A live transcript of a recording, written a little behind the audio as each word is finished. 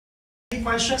Any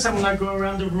questions? I'm going to go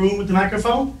around the room with the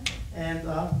microphone. And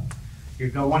you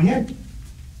go one here.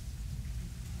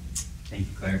 Thank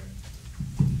you, Claire.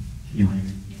 Can you hear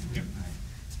me? Yep.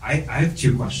 I have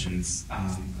two questions. I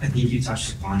think you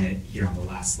touched upon it here on the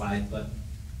last slide, but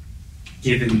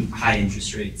given high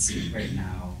interest rates right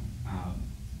now,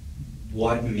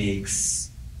 what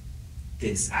makes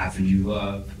this avenue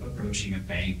of approaching a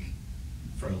bank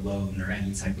for a loan or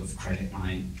any type of credit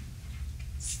line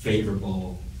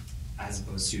favorable as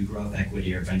opposed to growth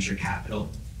equity or venture capital?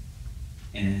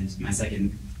 And my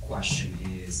second question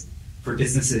is, for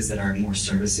businesses that are more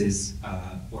services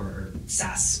or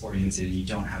SaaS oriented and you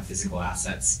don't have physical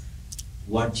assets,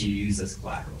 what do you use as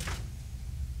collateral?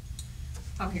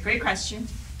 Okay, great question.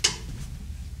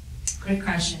 Great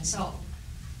question. So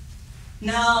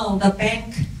now the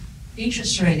bank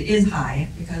interest rate is high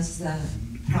because the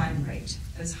prime rate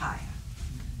is higher.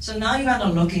 So now you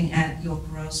are looking at your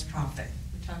gross profit.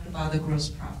 We talked about the gross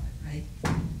profit, right?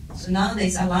 So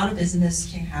nowadays a lot of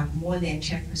business can have more than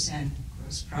 10%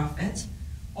 gross profit,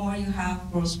 or you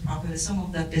have gross profit. Some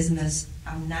of the business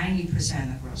are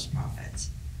 90% of gross profit.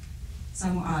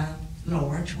 Some are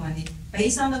lower, 20.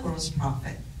 Based on the gross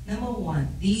profit, number one,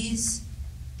 these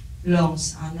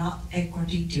loans are not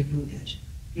equity diluted.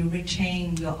 You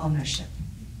retain your ownership.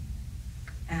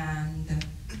 And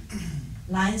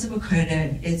lines of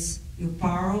credit is you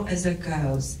borrow as it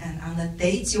goes, and on the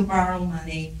dates you borrow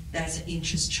money, there's an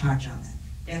interest charge on it.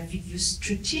 If you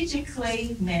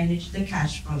strategically manage the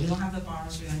cash flow, you don't have to borrow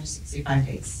 365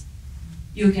 days.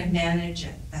 You can manage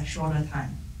it at shorter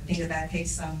time. I think that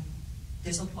takes some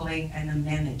discipline and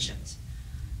manage it.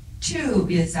 Two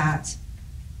is that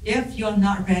if you're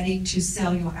not ready to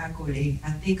sell your equity,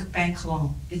 I think a bank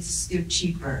loan is still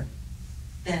cheaper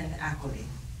than equity.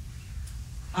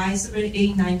 I said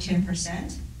 8, 9,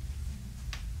 10%.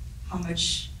 How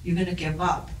much you're gonna give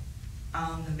up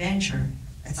on the venture?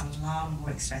 It's a lot more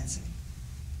expensive.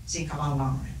 Think about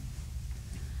long run.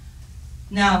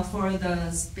 Now, for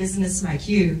the business like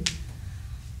you,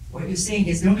 what you're saying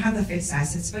is you don't have the fixed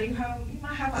assets, but you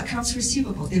might have accounts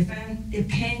receivable,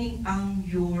 depending on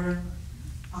your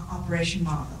operation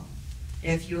model.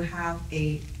 If you have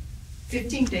a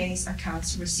 15 days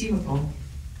accounts receivable,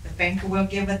 the bank will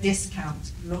give a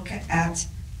discount. Look at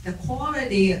the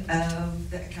quality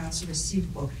of the accounts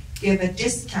receivable, give a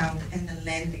discount and then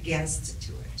lend against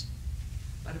to it.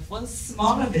 But for a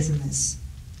smaller business,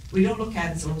 we don't look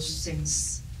at those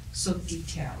things so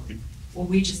detailed. Or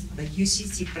we just put a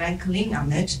UCC blank lien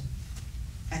on it,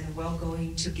 and we're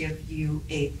going to give you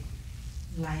a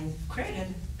line of credit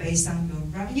based on your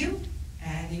revenue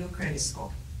and your credit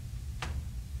score.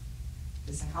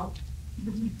 Does that help?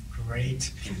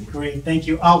 Great, great, thank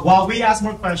you. While we ask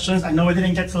more questions, I know we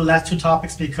didn't get to the last two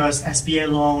topics because SBA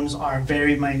loans are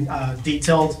very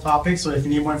detailed topics, so if you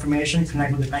need more information,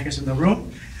 connect with the bankers in the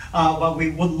room. But we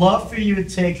would love for you to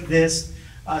take this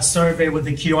survey with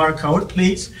the QR code,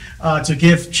 please, to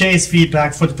give Chase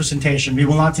feedback for the presentation. They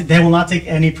will not take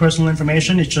any personal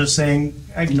information, it's just saying,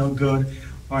 good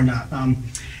or not.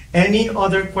 Any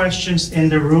other questions in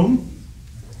the room?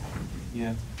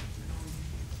 Yeah.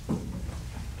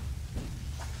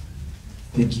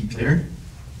 Thank you, Claire.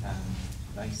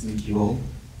 Nice to meet you all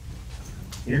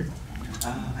here. I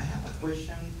have a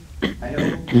question. I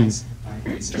know my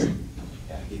business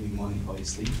giving money,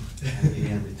 obviously, and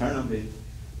getting a return of it,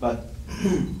 but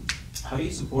how do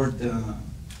you support the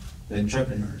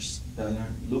entrepreneurs that are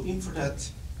looking for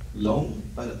that loan,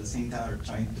 but at the same time are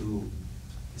trying to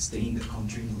stay in the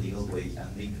country in a legal way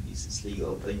and make the business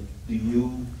legal? Like, do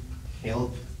you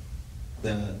help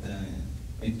the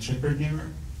entrepreneur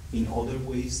in other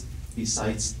ways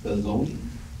besides the loan,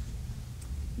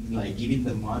 like giving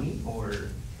the money, or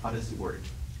how does it work?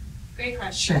 Great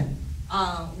question.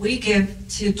 We give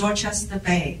to Dorchester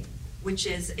Bay, which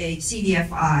is a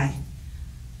CDFI,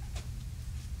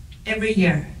 every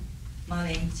year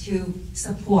money to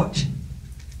support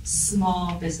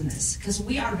small business, because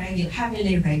we are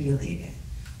heavily regulated.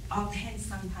 Our hands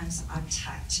sometimes are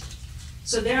tight.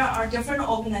 So there are different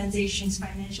organizations,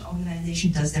 financial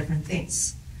organization does different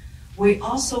things. We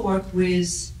also work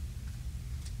with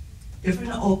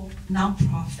different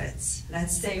nonprofits.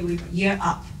 Let's say we Year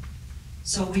Up.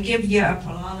 So we give Year Up a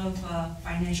lot of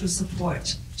financial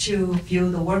support to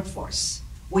build the workforce.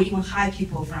 We even hire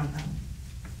people from them,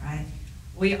 right?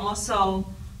 We also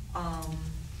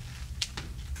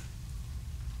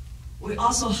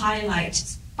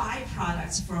highlight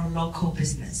byproducts from local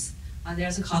business.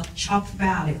 There's called Chop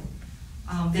Value.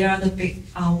 They are the big.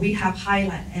 We have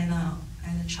highlight and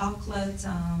chocolate.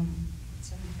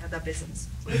 The business.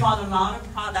 We bought a lot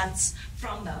of products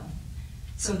from them.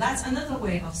 So that's another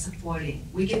way of supporting.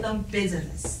 We give them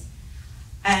business.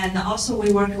 And also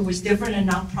we work with different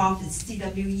nonprofits,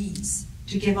 CWEs,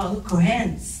 to give out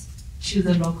grants to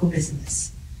the local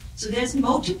business. So there's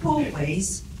multiple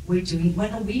ways we're doing.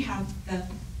 When we have the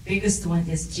biggest one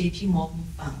is JP Morgan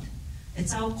Fund.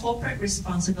 It's our corporate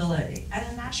responsibility. At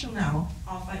the national level,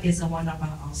 Alpha is one of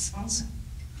our sponsors.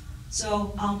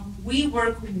 So we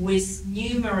work with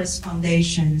numerous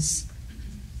foundations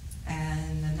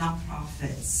and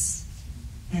nonprofits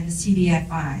and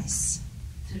CDFIs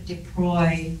to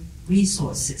deploy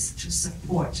resources to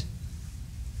support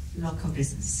local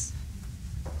business.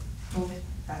 Will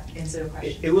that answer your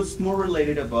question? It was more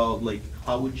related about like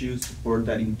how would you support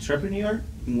that entrepreneur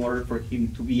in order for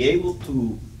him to be able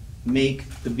to make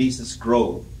the business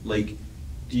grow? Like,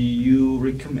 do you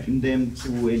recommend them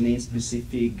to any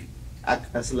specific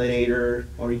accelerator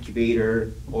or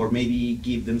incubator, or maybe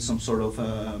give them some sort of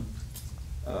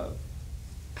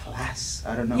class?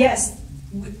 I don't know. Yes,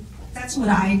 that's what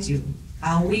I do.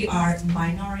 We are a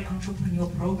minority entrepreneur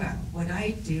program. What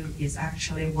I do is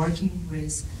actually working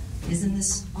with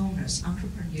business owners,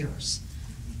 entrepreneurs,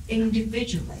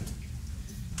 individually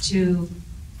to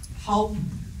help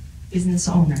business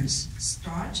owners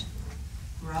start,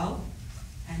 grow,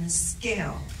 and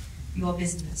scale your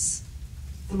business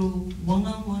through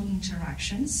one-on-one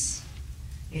interactions.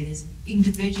 It is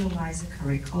individualized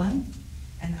curriculum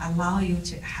and allow you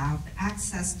to have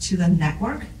access to the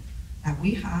network that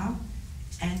we have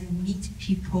and meet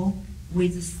people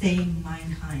with the same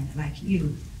mind like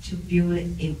you to build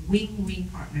a win-win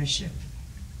partnership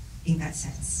in that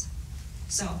sense.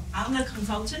 So I'm a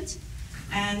consultant,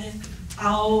 and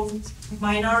our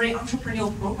minority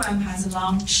entrepreneurial program has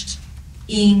launched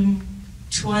in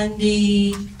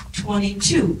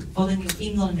 2022 for the New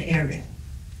England area.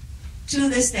 To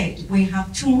this date, we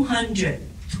have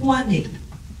 220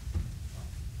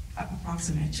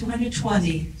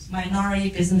 minority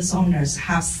business owners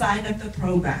have signed up the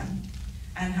program,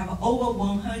 and have over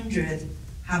 100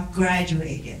 have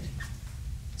graduated.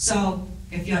 So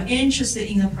if you're interested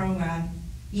in the program,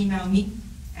 email me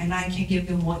and I can give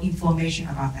you more information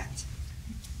about that.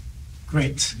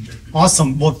 Great.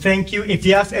 Awesome. Well, thank you. If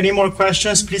you have any more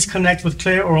questions, please connect with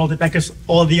Claire or all the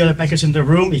other bankers in the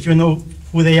room. If you know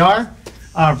who they are,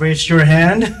 raise your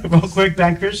hand real quick,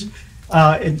 bankers.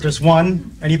 Just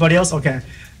one. Anybody else? Okay.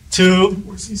 Two.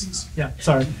 Yeah,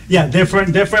 sorry. Yeah,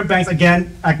 different banks,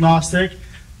 again, agnostic.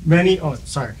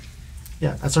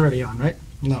 Yeah, that's already on, right?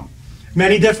 No.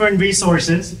 Many different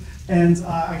resources. And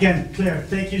again, Claire,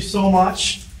 thank you so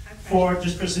much for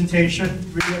this presentation.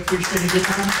 Really appreciate your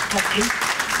time.